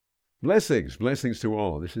Blessings to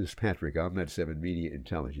all. This is Patrick, OMNet 7 Media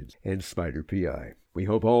Intelligence, and Spider PI. We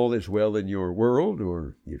hope all is well in your world,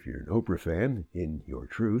 or if you're an Oprah fan, in your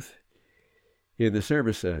truth. In the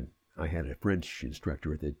service, I had a French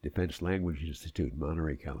instructor at the Defense Language Institute in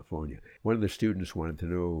Monterey, California. One of the students wanted to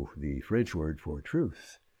know the French word for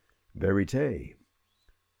truth, vérité.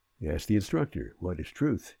 He asked the instructor, what is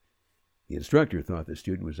truth? The instructor thought the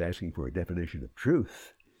student was asking for a definition of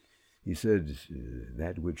truth. He said,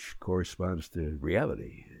 that which corresponds to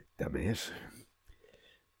reality, dumbass.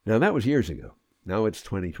 Now, that was years ago. Now it's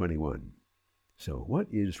 2021. So what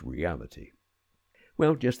is reality?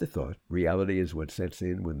 Well, just a thought. Reality is what sets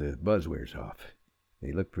in when the buzz wears off.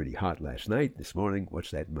 They looked pretty hot last night. This morning, what's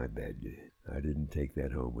that in my bed? I didn't take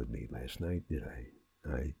that home with me last night, did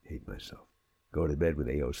I? I hate myself. Go to bed with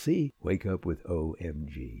AOC, wake up with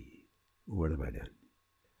OMG. What have I done?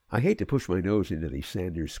 I hate to push my nose into the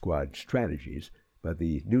Sanders Squad strategies, but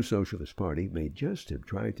the New Socialist Party may just have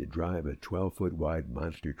tried to drive a 12-foot wide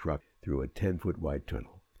monster truck through a 10-foot wide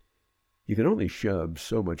tunnel. You can only shove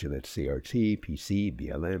so much of that CRT, PC,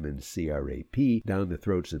 BLM, and CRAP down the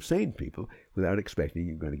throats of sane people without expecting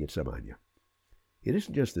you're going to get some on you. It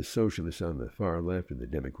isn't just the socialists on the far left of the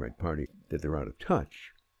Democrat Party that they're out of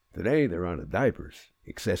touch. Today, they're out of diapers.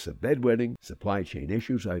 Excessive bedwetting, supply chain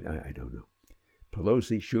issues, I don't know.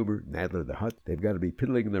 Pelosi, Schumer, Nadler, the Hutt, they've got to be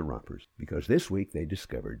piddling in their rompers because this week they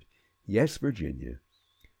discovered, yes, Virginia,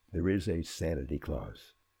 there is a sanity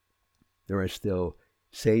clause. There are still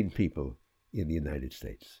sane people in the United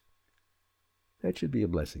States. That should be a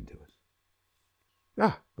blessing to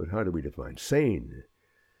us. But how do we define sane?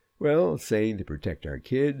 Well, sane to protect our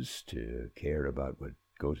kids, to care about what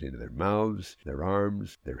goes into their mouths, their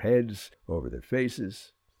arms, their heads, over their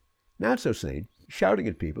faces. Not so sane, shouting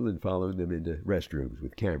at people and following them into restrooms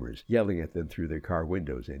with cameras, yelling at them through their car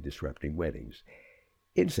windows and disrupting weddings.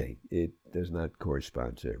 Insane. It does not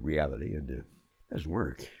correspond to reality and doesn't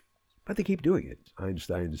work. But they keep doing it.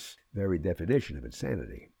 Einstein's very definition of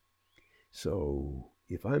insanity. So,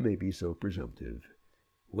 if I may be so presumptive,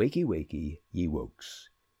 wakey wakey, ye wokes.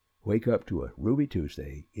 Wake up to a Ruby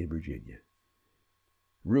Tuesday in Virginia.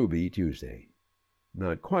 Ruby Tuesday.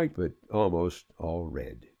 Not quite, but almost all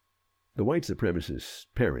red. The white supremacist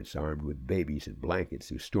parents armed with babies and blankets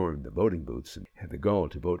who stormed the voting booths and had the gall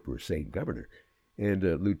to vote for a sane governor, and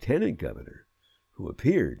a lieutenant governor who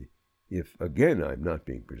appeared, if again I'm not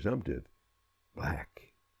being presumptive,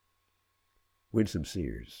 black. Winsome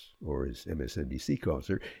Sears, or as MSNBC calls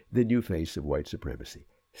her, the new face of white supremacy.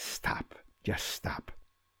 Stop. Just stop.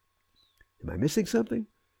 Am I missing something?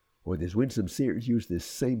 Or does Winsome Sears use this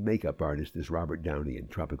same makeup artist as Robert Downey in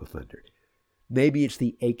Tropical Thunder? Maybe it's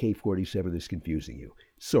the AK-47 that's confusing you.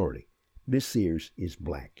 Sorry, Miss Sears is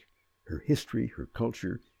black. Her history, her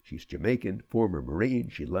culture, she's Jamaican, former Marine,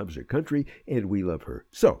 she loves her country, and we love her.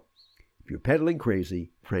 So, if you're peddling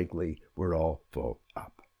crazy, frankly, we're all full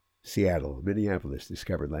up. Seattle, Minneapolis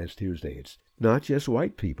discovered last Tuesday it's not just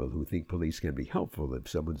white people who think police can be helpful if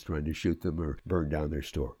someone's trying to shoot them or burn down their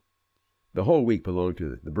store. The whole week belonged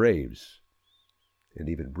to the Braves, and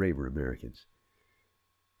even braver Americans.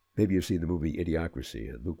 Maybe you've seen the movie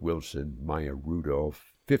Idiocracy, Luke Wilson, Maya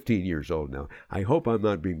Rudolph, 15 years old now. I hope I'm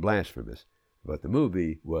not being blasphemous, but the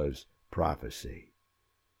movie was prophecy.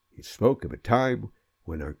 It spoke of a time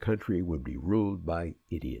when our country would be ruled by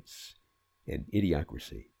idiots, and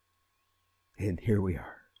idiocracy. And here we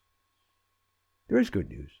are. There is good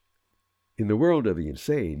news. In the world of the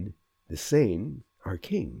sane are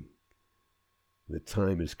king. The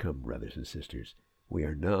time has come, brothers and sisters. We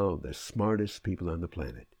are now the smartest people on the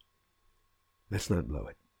planet. Let's not blow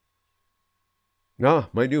it.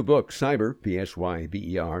 My new book, Cyber,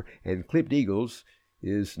 P-S-Y-B-E-R, and Clipped Eagles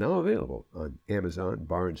is now available on Amazon,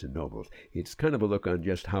 Barnes & Noble. It's kind of a look on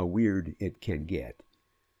just how weird it can get.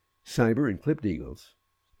 Cyber and Clipped Eagles,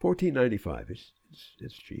 $14.95.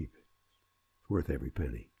 It's cheap. It's worth every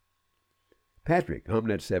penny. Patrick,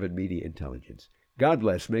 OMNet 7 Media Intelligence. God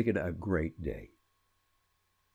bless. Make it a great day.